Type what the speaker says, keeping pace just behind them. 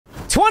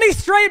20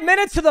 straight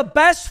minutes of the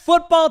best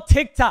football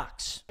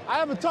TikToks. I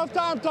have a tough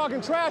time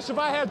talking trash if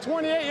I had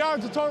 28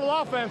 yards of total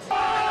offense.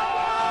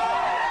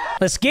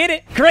 Let's get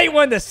it. Great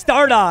one to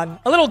start on.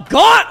 A little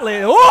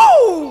gauntlet.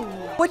 Ooh!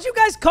 What'd you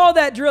guys call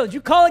that drill? Did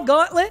you call it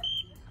gauntlet?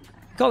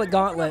 Call it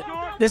gauntlet.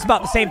 This is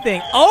about the same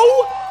thing.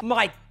 Oh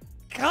my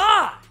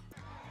God.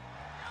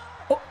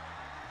 Oh.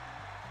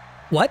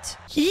 What?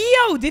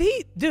 Yo, did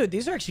he? Dude,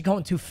 these are actually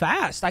going too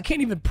fast. I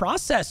can't even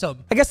process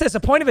them. I guess that's the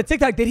point of a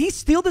TikTok. Did he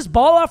steal this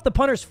ball off the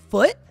punter's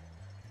foot?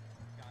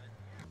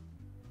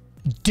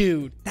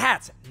 Dude,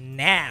 that's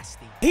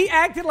nasty. He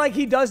acted like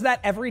he does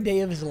that every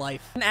day of his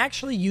life. And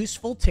actually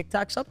useful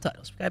TikTok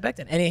subtitles. Guy back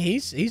then. And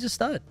he's a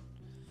stud.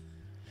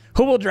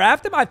 Who will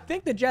draft him? I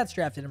think the Jets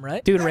drafted him,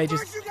 right? Dude,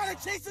 rages. First you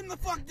gotta chase him the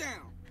fuck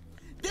down.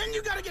 Then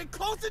you gotta get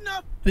close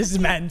enough. This is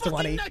Madden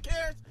 20. In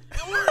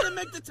order to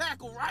make the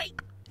tackle, right?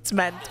 It's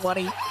Madden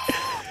 20.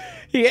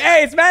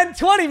 Hey, it's Madden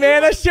 20,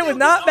 man. That shit was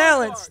not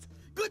balanced.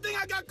 Good thing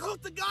I got close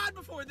to God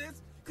before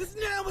this, because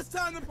now it's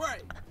time to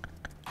pray.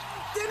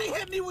 Then he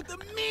hit me with the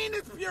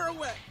meanest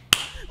pirouette.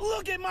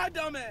 Look at my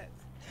dumb ass.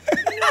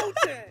 No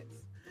chance.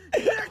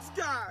 Next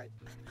guy.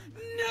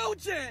 No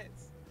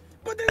chance.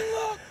 But then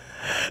look.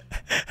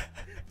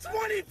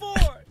 24.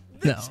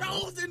 The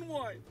chosen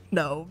one.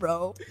 No,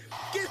 bro.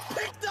 Gets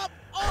picked up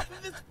off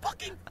of his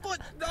fucking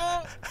foot,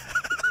 dog.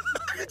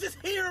 I can just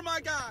hear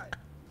my guy.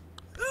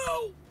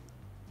 No.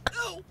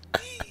 No.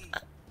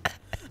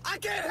 I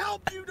can't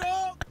help you,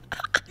 dog.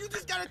 You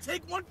just gotta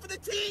take one for the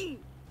team.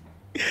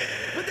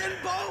 But then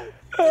Bo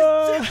just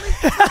gently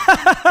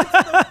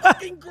into the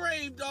fucking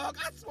grave, dog.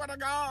 I swear to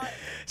God.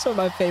 Some of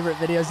my favorite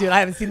videos, dude. I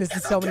haven't seen this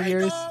in so many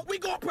years. Dog. We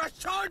gonna press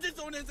charges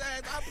on his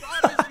ass. I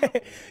promise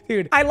you.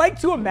 Dude, I like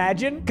to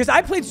imagine, because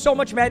I played so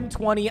much Madden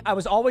 20, I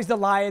was always the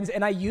Lions,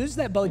 and I used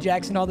that Bo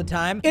Jackson all the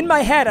time. In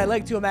my head, I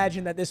like to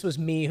imagine that this was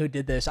me who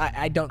did this.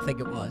 I don't think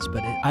it was,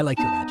 but I like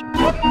to imagine.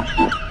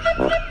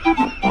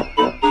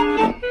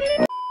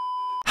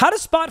 How to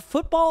spot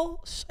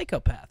football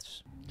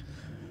psychopaths.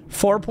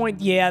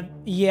 4-point, yeah,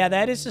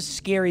 that is a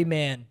scary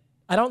man.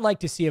 I don't like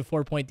to see a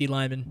 4-point D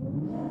lineman.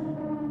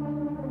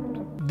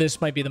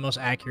 This might be the most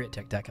accurate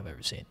TikTok I've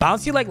ever seen.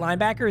 Bouncy like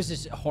linebackers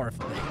is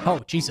horrifying.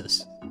 Oh,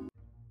 Jesus.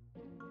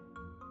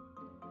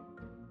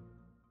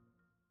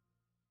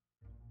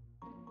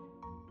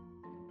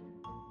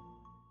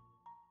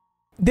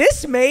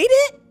 This made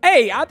it?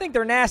 Hey, I think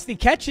they're nasty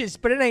catches,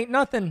 but it ain't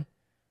nothing.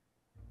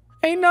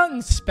 Ain't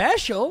nothing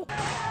special.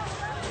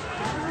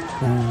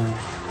 Ooh.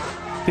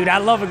 Dude, I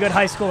love a good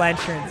high school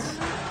entrance.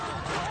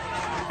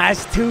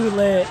 That's too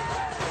lit.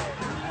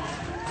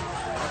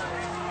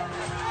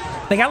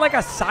 They got like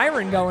a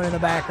siren going in the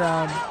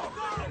background.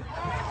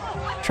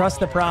 Trust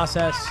the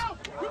process.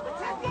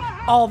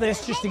 All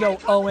this just to go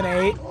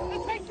 0-8.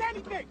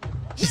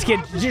 Just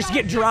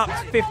get dropped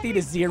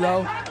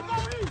 50-0.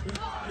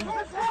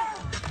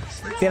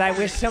 Dude, I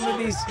wish some of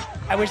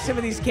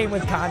these came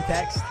with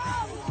context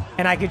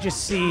and I could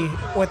just see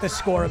what the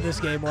score of this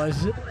game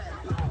was.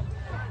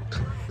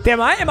 Damn,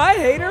 am I a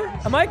hater?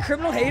 Am I a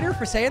criminal hater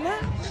for saying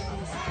that?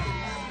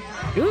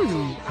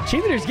 Ooh,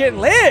 cheerleader's getting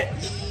lit.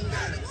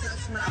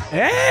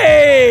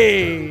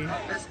 Hey!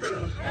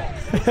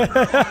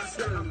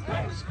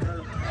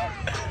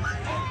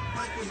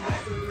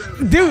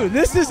 Dude,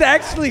 this is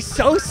actually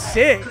so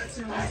sick.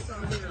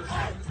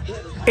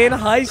 In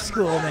high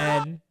school,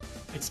 man.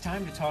 It's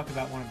time to talk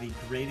about one of the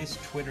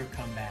greatest Twitter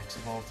comebacks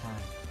of all time.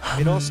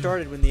 It all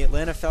started when the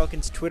Atlanta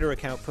Falcons Twitter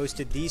account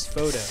posted these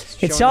photos.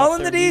 It's all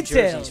in the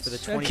details for the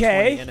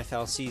 2020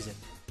 NFL season.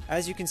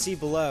 As you can see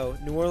below,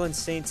 New Orleans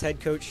Saints head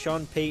coach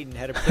Sean Payton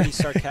had a pretty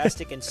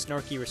sarcastic and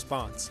snarky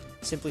response,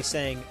 simply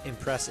saying,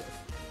 "Impressive."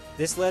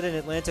 This led an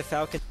Atlanta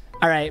Falcons...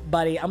 All right,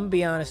 buddy, I'm gonna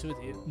be honest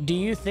with you. Do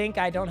you think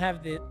I don't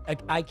have the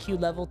IQ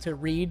level to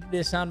read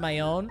this on my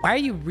own? Why are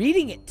you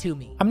reading it to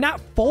me? I'm not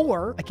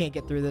 4. I can't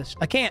get through this.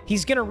 I can't.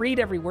 He's gonna read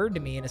every word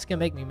to me, and it's gonna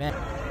make me mad.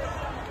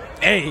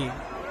 Hey.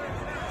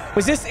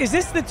 Is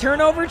this the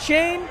turnover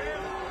chain?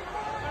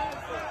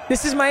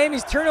 This is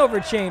Miami's turnover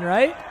chain,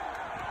 right?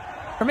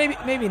 Or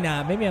maybe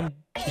not. Maybe I'm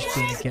just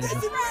being a kid.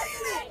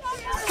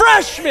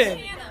 Freshman!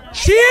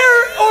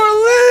 Cheer or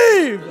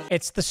leave!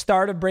 It's the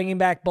start of bringing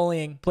back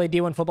bullying. Played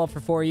D1 football for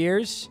 4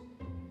 years.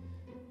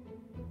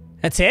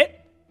 That's it?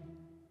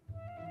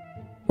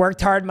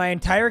 Worked hard my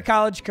entire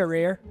college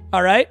career.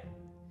 All right?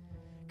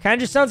 Kind of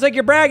just sounds like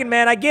you're bragging,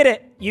 man. I get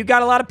it. You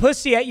got a lot of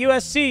pussy at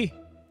USC.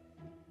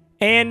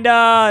 And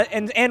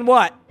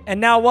what?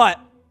 And now what?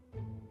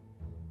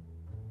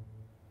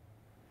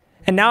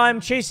 And now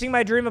I'm chasing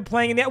my dream of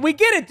playing in the... We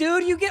get it,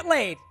 dude. You get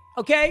laid,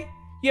 okay?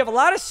 You have a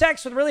lot of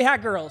sex with really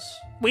hot girls.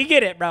 We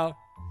get it, bro.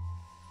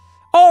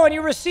 Oh, and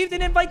you received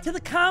an invite to the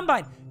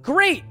combine.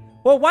 Great.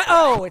 Well, why?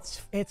 Oh,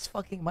 it's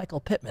fucking Michael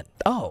Pittman.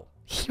 Oh,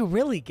 he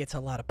really gets a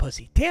lot of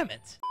pussy. Damn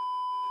it.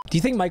 Do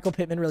you think Michael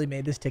Pittman really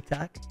made this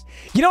TikTok?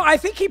 You know, I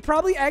think he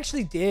probably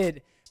actually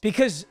did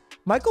because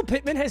Michael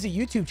Pittman has a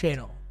YouTube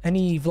channel and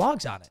he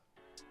vlogs on it.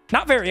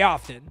 Not very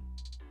often.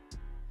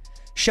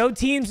 Show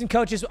teams and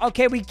coaches.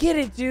 Okay, we get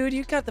it, dude.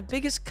 You got the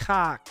biggest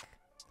cock.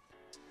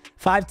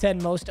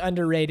 5'10", most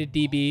underrated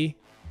DB.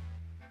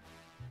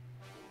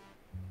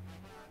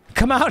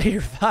 Come out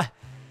here. I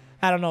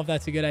don't know if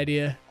that's a good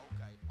idea.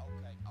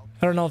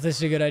 I don't know if this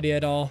is a good idea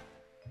at all.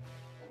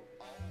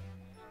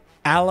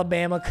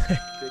 Alabama.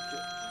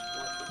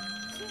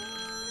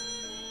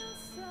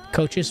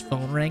 Coach's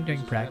phone rang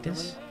during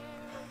practice.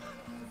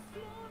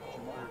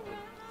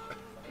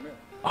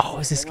 Oh,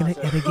 is this gonna?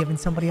 Are they giving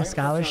somebody a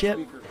scholarship?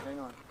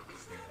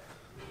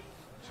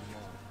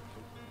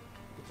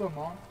 What's up,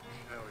 Mom?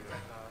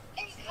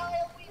 Hey,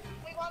 Kyle,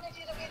 we wanted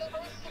you to be the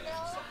first to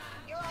know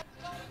you're on.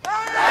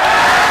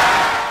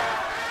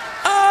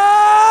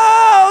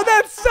 Oh,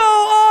 that's so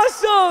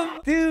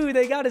awesome, dude.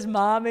 They got his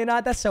mom in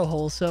on. That's so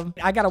wholesome.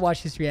 I gotta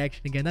watch this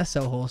reaction again. That's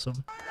so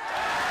wholesome.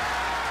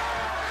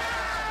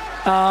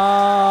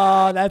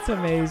 Oh, that's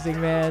amazing,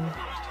 man.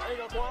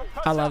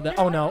 I love that.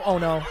 Oh no, oh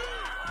no.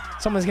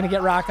 Someone's gonna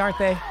get rocked, aren't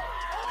they?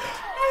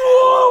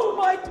 Oh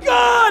my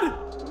God!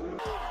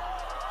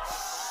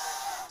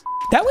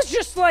 That was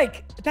just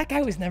like, that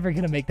guy was never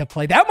gonna make the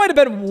play. That might have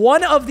been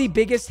one of the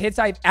biggest hits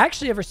I've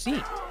actually ever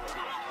seen.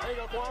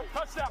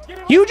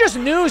 You just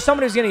knew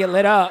somebody was gonna get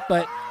lit up,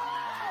 but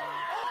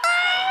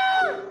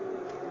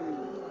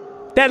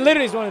that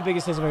literally is one of the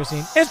biggest hits I've ever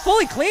seen. It's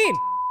fully clean.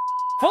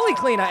 Fully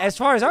clean, as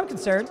far as I'm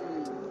concerned.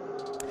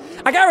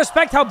 I gotta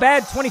respect how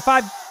bad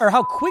 25, or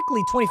how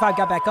quickly 25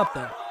 got back up,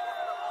 though.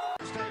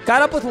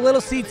 Got up with a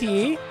little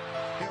CTE.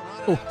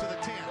 Ooh,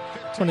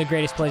 it's one of the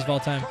greatest plays of all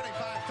time.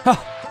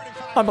 Oh,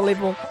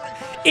 unbelievable.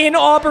 In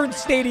Auburn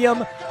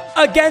Stadium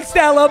against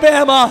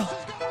Alabama.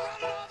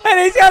 And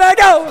he's gonna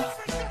go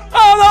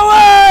all the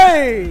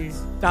way.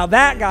 Now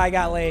that guy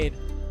got laid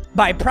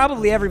by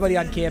probably everybody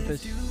on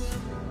campus.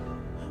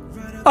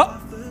 Oh.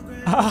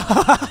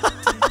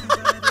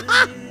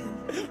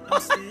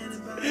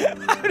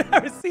 I've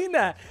never seen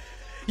that.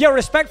 Yo,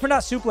 respect for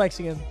not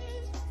suplexing him.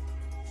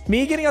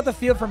 Me getting out the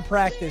field from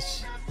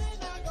practice.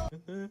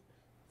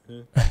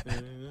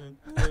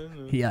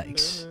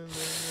 Yikes.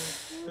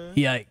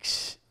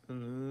 Yikes.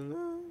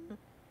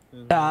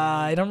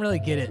 I don't really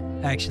get it,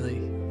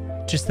 actually.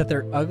 Just that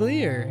they're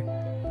ugly, or?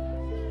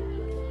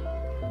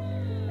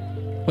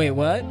 Wait,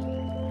 what?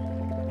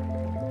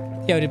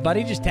 Yo, did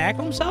Buddy just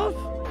tackle himself?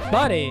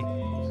 Buddy.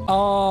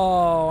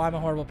 Oh, I'm a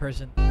horrible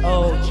person.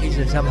 Oh,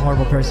 Jesus, I'm a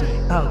horrible person.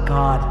 Oh,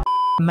 God.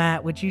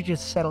 Matt, would you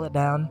just settle it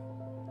down?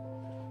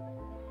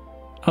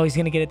 Oh, he's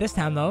going to get it this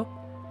time, though.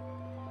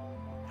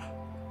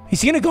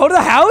 He's going to go to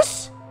the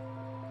house?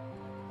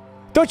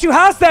 Don't you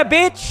house that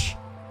bitch.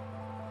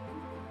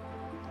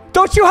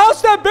 Don't you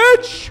house that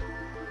bitch.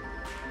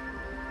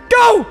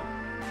 Go.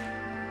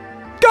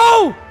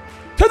 Go.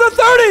 To the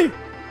 30.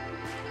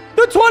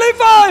 The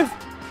 25.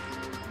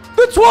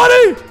 The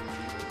 20.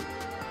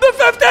 The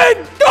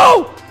 15.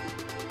 Go.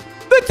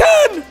 The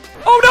 10.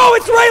 Oh, no,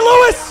 it's Ray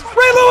Lewis.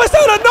 Ray Lewis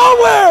out of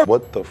nowhere.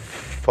 What the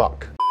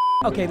fuck?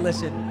 Okay,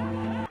 listen.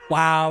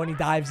 Wow, and he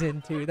dives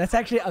in too. That's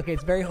actually, okay,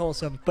 it's very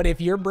wholesome. But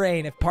if your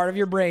brain, if part of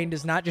your brain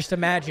does not just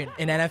imagine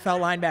an NFL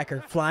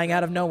linebacker flying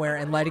out of nowhere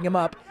and lighting him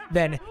up,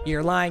 then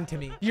you're lying to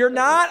me. You're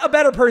not a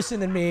better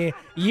person than me.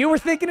 You were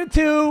thinking it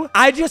too.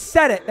 I just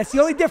said it. That's the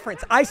only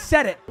difference. I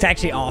said it. It's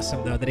actually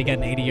awesome, though, that he got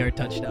an 80-yard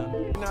touchdown.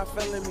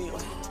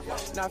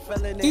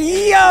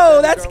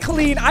 Yo, that's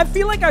clean. I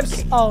feel like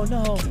oh,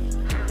 no.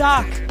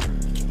 Doc.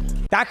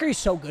 Dockery's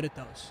so good at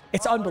those.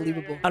 It's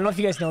unbelievable. I don't know if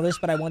you guys know this,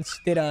 but I once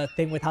did a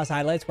thing with House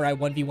Highlights where I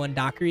 1v1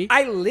 Dockery.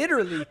 I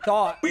literally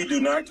thought... We do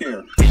not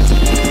care.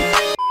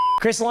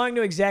 Chris Long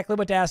knew exactly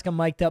what to ask a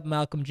mic'd up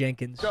Malcolm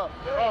Jenkins. Oh,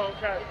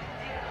 okay.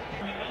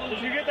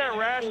 Did you get that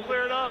rash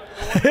cleared up?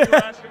 The one you were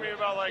asking me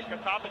about, like, a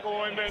topical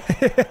ointment?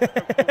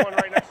 The one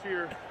right next to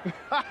your...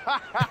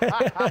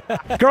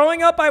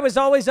 Growing up, I was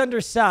always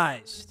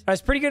undersized. I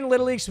was pretty good in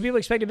Little League, so people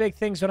expected big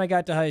things when I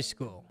got to high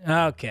school.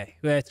 Okay,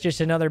 it's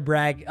just another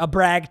brag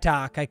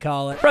talk, I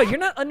call it. Bro, you're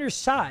not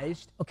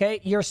undersized, okay?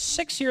 You're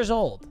 6 years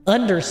old.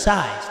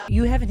 Undersized.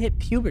 You haven't hit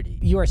puberty.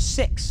 You are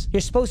 6.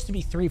 You're supposed to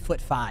be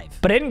 3'5".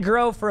 But I didn't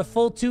grow for a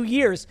full 2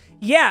 years.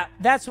 Yeah,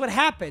 that's what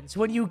happens.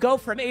 When you go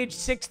from age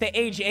 6 to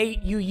age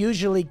 8, you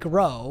usually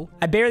grow.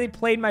 I barely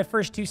played my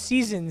first 2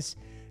 seasons.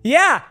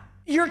 Yeah,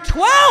 you're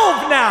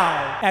 12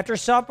 now. After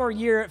sophomore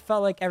year, it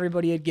felt like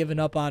everybody had given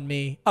up on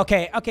me.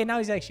 Okay, now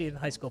he's actually in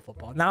high school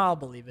football. Now I'll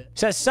believe it.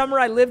 Says, summer,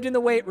 I lived in the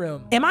weight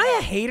room. Am I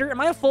a hater?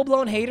 Am I a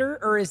full-blown hater?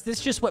 Or is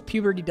this just what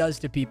puberty does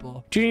to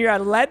people? Junior year, I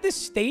led the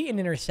state in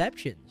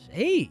interceptions.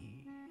 Hey.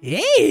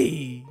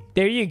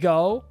 There you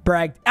go.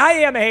 Bragged. I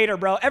am a hater,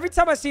 bro. Every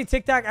time I see a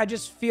TikTok, I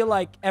just feel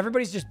like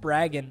everybody's just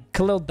bragging.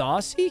 Khalil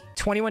Dawsey?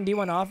 21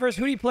 D1 offers?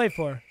 Who do you play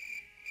for?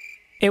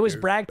 It was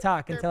brag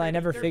talk until I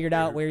never figured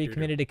out where he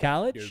committed to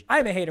college.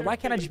 I'm a hater. Why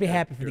can't I just be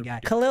happy for the guy?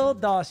 Khalil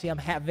Dawsey, I'm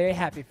very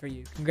happy for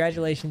you.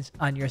 Congratulations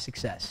on your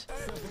success.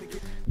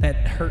 That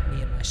hurt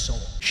me in my soul.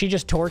 She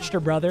just torched her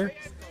brother?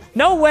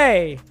 No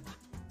way.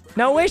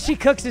 No way she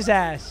cooks his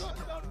ass.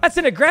 That's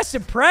an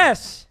aggressive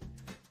press.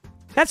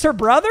 That's her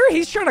brother?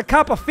 He's trying to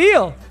cop a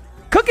feel.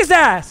 Cook his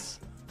ass.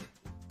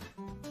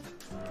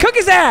 Cook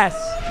his ass.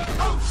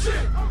 Oh,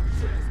 shit.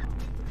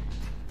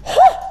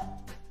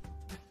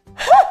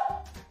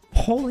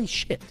 Holy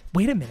shit.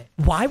 Wait a minute.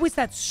 Why was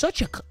that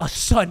such a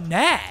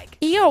snag?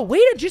 Yo,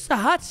 wait just a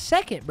hot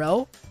second,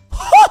 bro.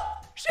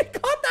 She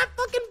caught that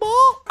fucking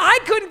ball. I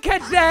couldn't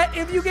catch that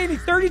if you gave me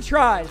 30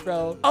 tries,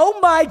 bro. Oh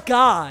my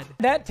God.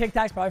 That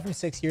TikTok's probably from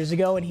 6 years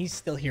ago, and he's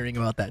still hearing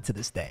about that to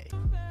this day.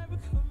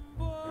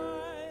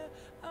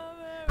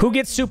 Who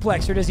gets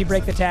suplexed, or does he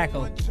break the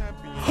tackle?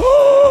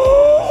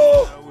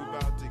 Oh!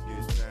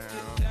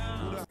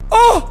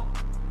 Oh!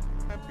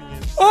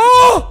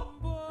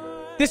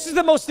 This is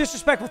the most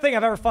disrespectful thing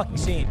I've ever fucking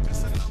seen.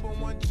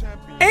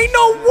 Ain't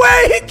no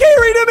way he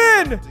carried him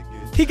in!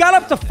 He got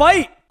up to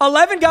fight.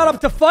 11 got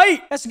up to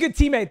fight. That's a good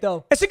teammate,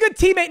 though. That's a good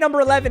teammate.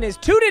 Number 11 is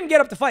 2 didn't get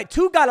up to fight.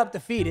 2 got up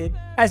defeated,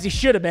 as he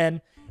should have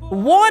been.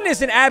 1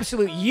 is an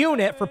absolute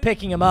unit for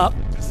picking him up.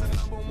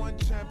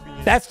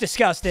 That's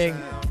disgusting.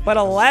 But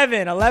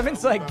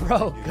 11's like,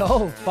 bro,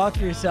 go fuck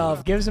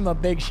yourself. Gives him a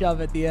big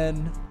shove at the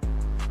end.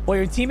 What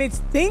your teammates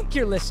think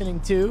you're listening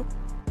to.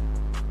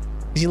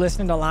 Is he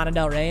listening to Lana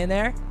Del Rey in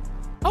there?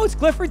 Oh, it's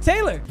Clifford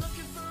Taylor.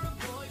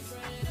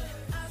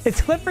 It's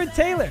Clifford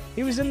Taylor.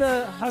 He was in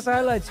the House of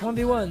Highlights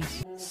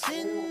 1v1s.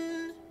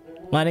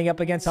 Lining up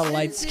against a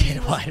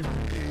light-skinned wide.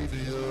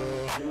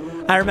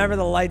 I remember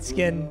the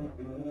light-skin.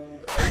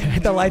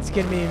 The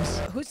light-skin memes.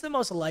 Who's the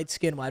most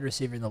light-skinned wide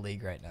receiver in the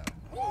league right now?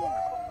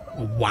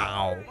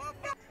 Wow.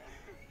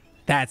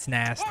 That's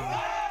nasty.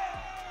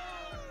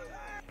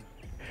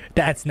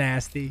 That's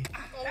nasty.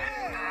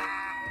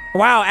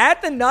 Wow,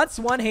 at the nuts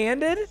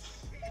one-handed?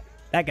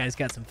 That guy's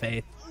got some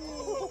faith.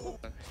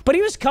 But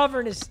he was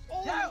covering his...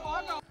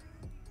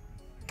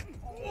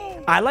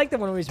 I like the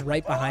one where he's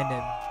right behind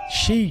him.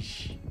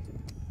 Sheesh.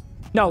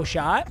 No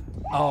shot?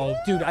 Oh,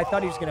 dude, I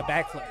thought he was going to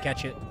backflip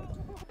catch it.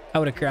 I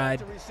would have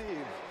cried.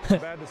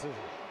 Look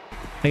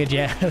at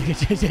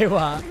JJ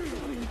Watt.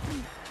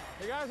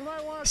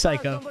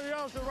 Psycho.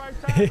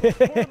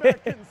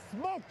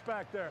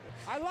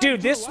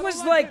 Dude, this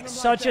was like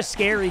such a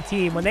scary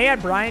team. When they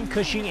had Brian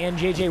Cushing and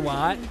JJ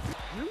Watt.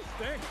 You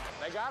stink.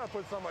 They gotta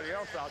put somebody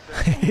else out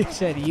there. He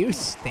said, you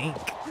stink.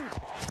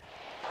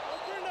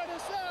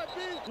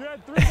 You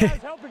had 3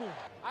 guys helping you.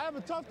 I have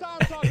a tough time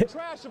talking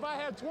trash if I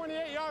had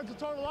 28 yards of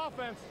total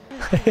offense.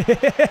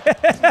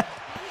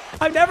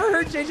 I've never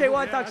heard JJ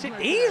Watt talk shit.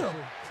 Damn.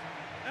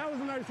 That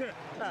was a nice hit.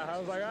 Yeah, I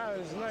was like, ah, it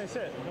was a nice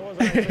hit. It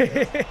wasn't a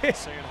nice hit.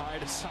 Saying hi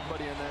to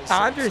somebody in there.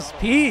 Andres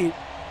Pete.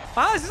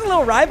 Wow, this is a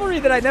little rivalry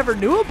that I never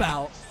knew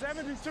about.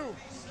 72.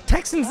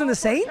 Texans and the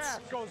Saints?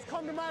 Goes,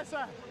 come to my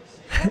side.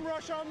 One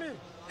rush on me.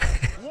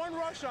 One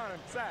rush on him.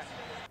 Sack.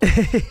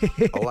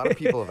 A lot of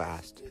people have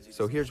asked,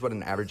 so here's what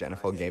an average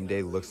NFL game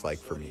day looks like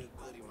for me.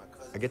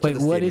 I get to the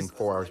stadium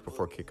 4 hours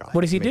before kickoff.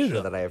 What does he to make do, sure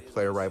though? that I have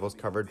player rivals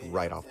covered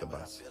right off the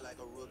bus.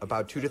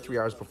 About 2 to 3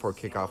 hours before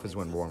kickoff is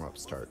when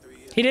warm-ups start.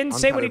 He didn't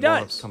say what he Unpadded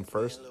does. warm-ups come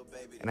first,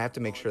 and I have to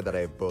make sure that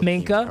I have both teams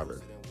Minka.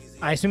 covered.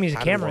 I assume he's a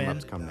Padded cameraman.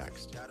 warm-ups come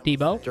next.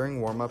 Debo. During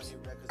warm-ups,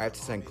 I have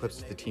to send clips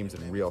to the teams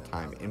in real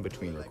time in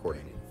between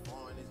recording.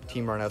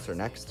 Team runouts are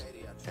next,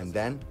 and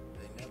then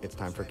it's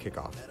time for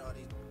kickoff.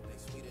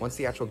 Once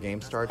the actual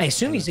game starts, I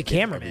assume he's a it's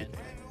cameraman.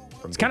 everything.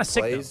 From It's big kinda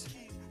sick, though. plays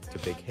to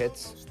big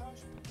hits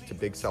to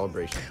big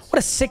celebrations. What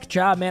a sick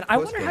job, man. I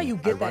wonder how Post-game, you I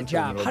get run that to the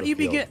job. middle How of do you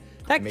the field begin?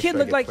 That make kid sure I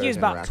looked get like he players was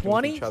about interacting with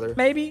 20, each other,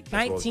 maybe as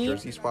well as 19.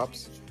 jersey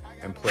swaps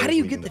and How players do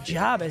you leaving get the field.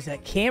 job as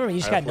that camera? You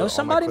just I gotta know upload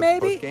all my somebody,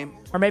 clips maybe? post-game,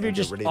 Or maybe you're and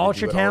get just ready to do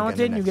ultra it all again the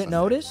talented and you next get Sunday.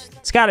 noticed.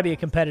 It's gotta be a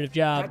competitive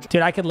job.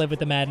 Dude, I could live with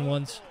the Madden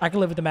ones. I could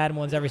live with the Madden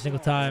ones every single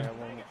time.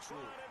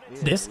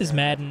 This is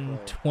Madden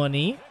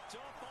 20.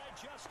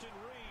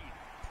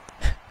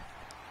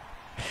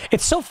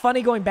 It's so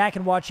funny going back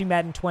and watching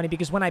Madden 20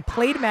 because when I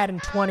played Madden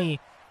 20,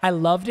 I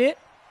loved it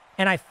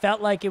and I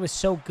felt like it was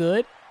so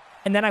good.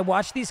 And then I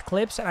watch these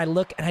clips and I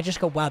look and I just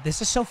go, wow,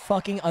 this is so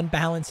fucking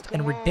unbalanced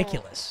and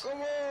ridiculous.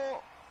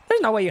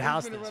 There's no way you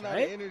house this,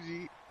 right?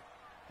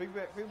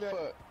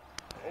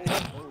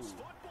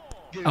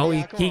 Oh,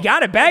 he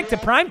got it back to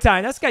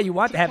primetime. That's the guy you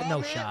want to have it.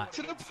 No shot.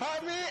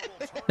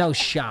 No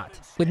shot.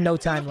 With no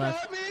time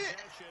left.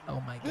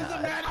 Oh, my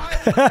God.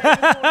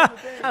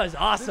 That was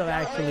awesome,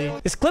 actually.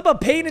 This clip of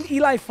Peyton and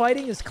Eli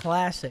fighting is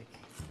classic.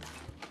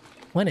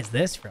 When is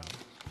this from?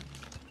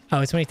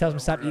 Oh, it's when he tells him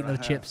to stop eating those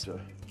chips.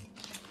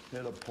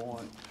 Hit a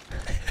point.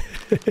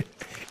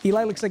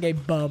 Eli looks like a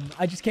bum.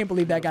 I just can't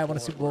believe that guy won a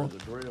Super Bowl. The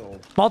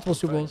drill. Multiple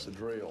Super Bowls. The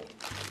drill.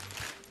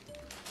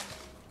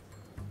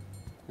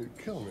 You'd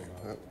kill me.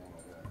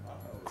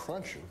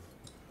 Crunching.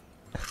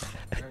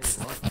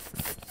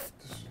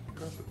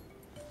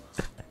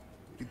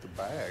 Eat the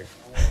bag.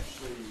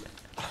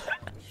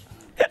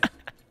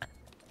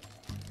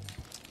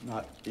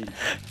 Not eat.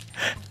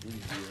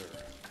 Easier.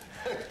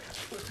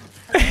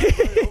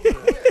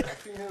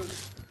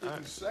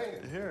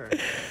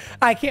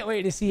 I can't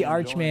wait to see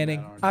Arch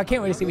Manning. I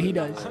can't wait to see what he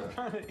does.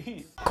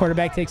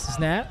 Quarterback takes the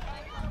snap.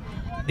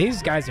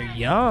 These guys are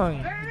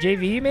young.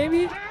 JV,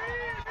 maybe?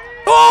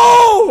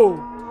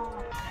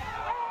 Oh!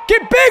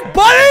 Get big,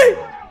 buddy!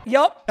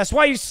 Yup. That's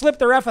why you slipped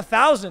the ref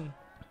 1,000.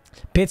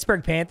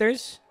 Pittsburgh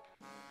Panthers.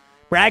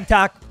 Brag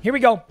talk. Here we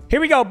go.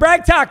 Here we go.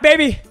 Brag talk,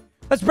 baby.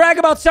 Let's brag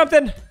about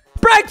something.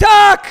 Brag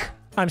talk!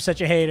 I'm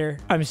such a hater.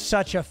 I'm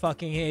such a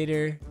fucking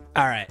hater.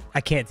 All right,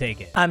 I can't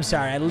take it. I'm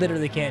sorry, I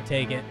literally can't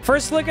take it.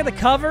 First look at the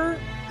cover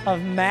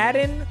of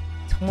Madden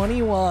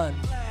 21.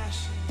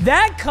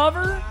 That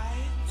cover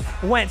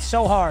went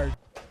so hard.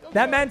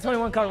 That Madden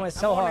 21 cover went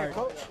so hard.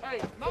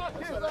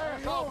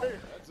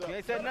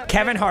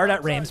 Kevin Hart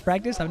at Rams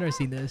practice? I've never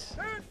seen this.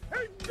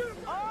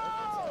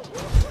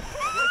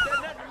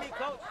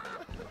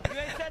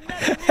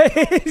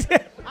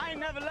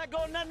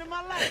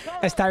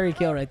 That's Tyreek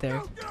Hill right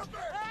there.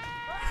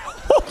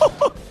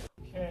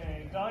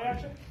 Okay, dolly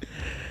action.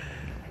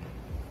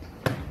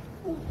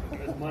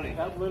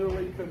 That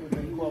literally couldn't have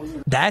been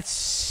closer. That's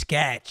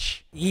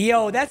sketch.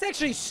 Yo, that's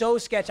actually so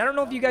sketch. I don't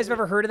know if you guys have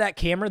ever heard of that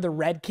camera, the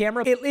red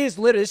camera. It is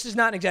literally, this is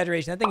not an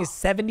exaggeration. That thing is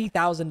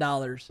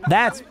 $70,000.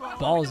 That's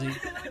ballsy.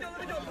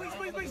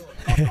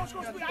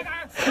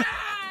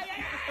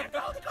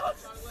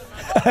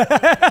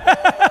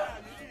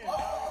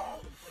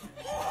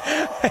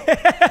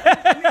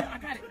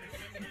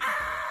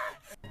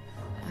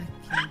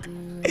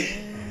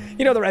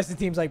 You know, the rest of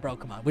the team's like, bro,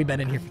 come on. We've been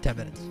in here for 10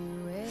 minutes.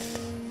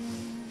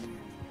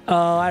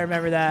 Oh, I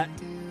remember that.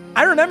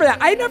 I remember that.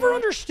 I never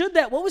understood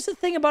that. What was the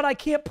thing about I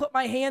can't put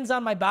my hands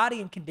on my body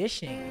in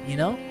conditioning, you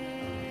know?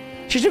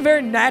 It's just a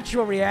very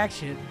natural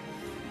reaction.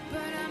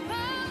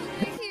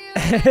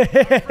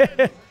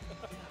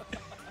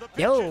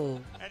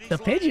 Yo, the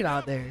pigeon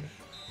out there.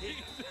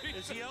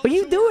 What are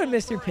you doing,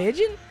 Mr.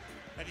 Pigeon?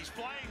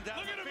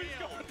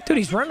 Dude,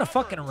 he's running a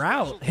fucking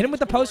route. Hit him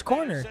with the post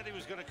corner.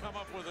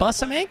 Bust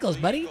some ankles,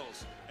 buddy.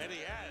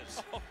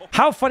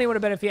 How funny would it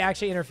have been if he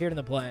actually interfered in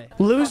the play?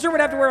 Loser would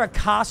have to wear a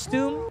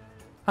costume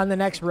on the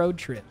next road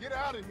trip. Get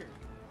out of here.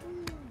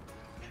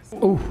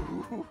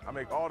 Ooh. I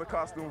make all the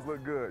costumes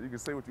look good. You can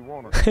say what you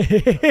want.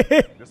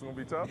 This one gonna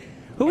be tough.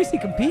 Who is he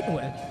competing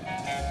with?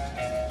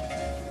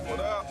 What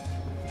up?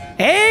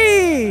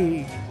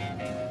 Hey!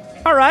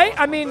 All right.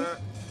 I mean,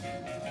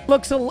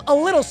 looks a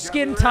little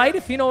skin tight,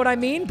 if you know what I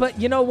mean. But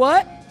you know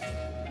what?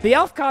 The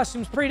elf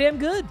costume's pretty damn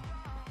good.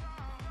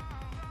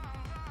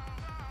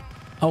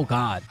 Oh,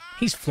 God.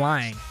 He's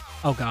flying.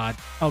 Oh, God.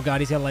 Oh,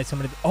 God. He's got to light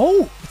somebody.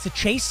 Oh, it's a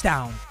chase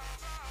down.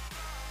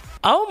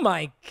 Oh,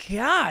 my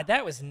God.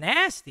 That was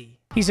nasty.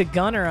 He's a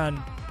gunner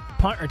on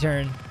punt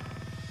return.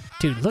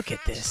 Dude, look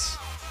at this.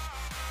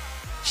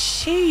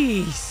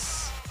 Jeez.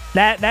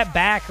 That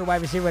back or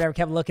wide receiver, whatever,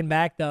 kept looking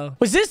back, though.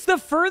 Was this the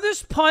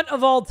furthest punt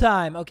of all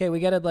time? Okay, we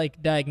got to,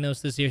 like,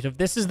 diagnose this here. So if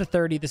this is the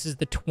 30, this is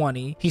the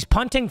 20. He's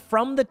punting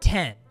from the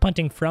 10.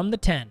 Punting from the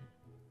 10.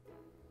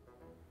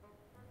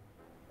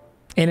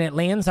 And it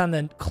lands on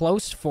the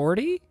close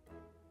 40?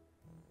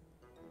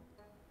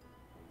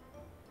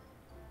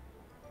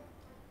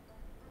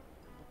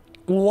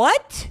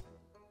 What?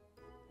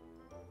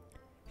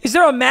 Is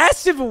there a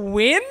massive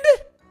wind?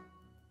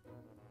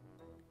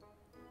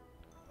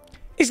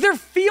 Is there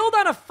field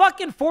on a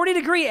fucking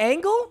 40-degree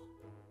angle?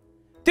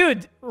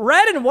 Dude,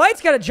 red and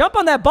white's got to jump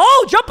on that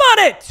ball. Jump on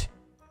it.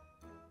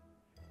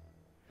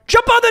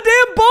 Jump on the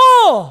damn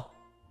ball.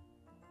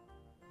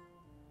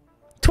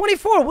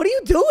 24, what are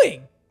you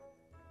doing?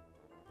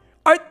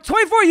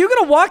 24, are you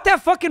going to walk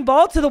that fucking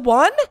ball to the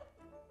 1?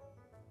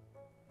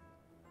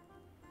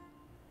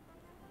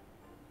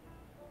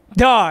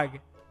 Dog,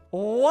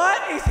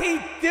 what is he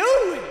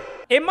doing?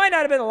 It might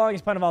not have been the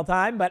longest punt of all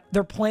time, but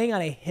they're playing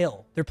on a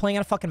hill. They're playing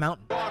on a fucking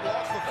mountain.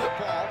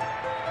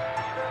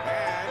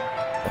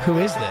 Who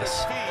is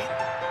this?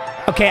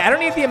 Okay, I don't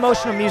need the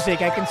emotional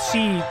music. I can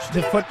see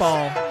the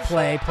football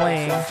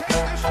playing.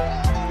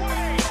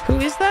 Who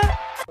is that?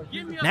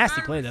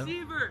 Nasty play, though.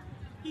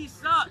 He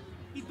sucks.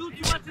 He do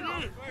too much of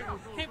this.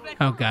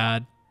 Oh,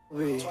 God.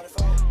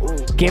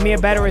 Give me a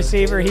better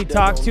receiver. He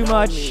talks too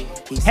much.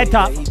 Head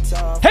top.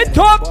 Head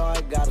top.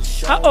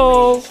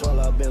 Uh-oh.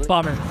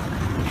 Bummer.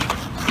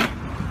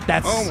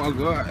 That's, oh, my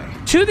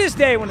God. To this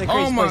day, one of the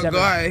craziest plays ever. Oh,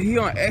 my God. He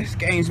on X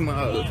Games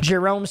mode.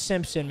 Jerome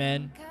Simpson,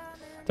 man.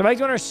 The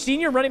Vikings winner,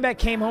 senior running back,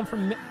 came home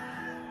from...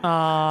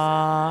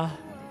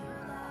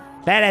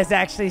 That is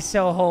actually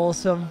so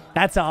wholesome.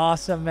 That's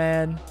awesome,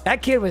 man.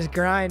 That kid was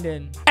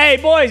grinding. Hey,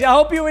 boys, I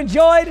hope you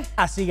enjoyed.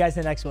 I'll see you guys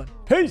in the next one.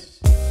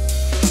 Peace.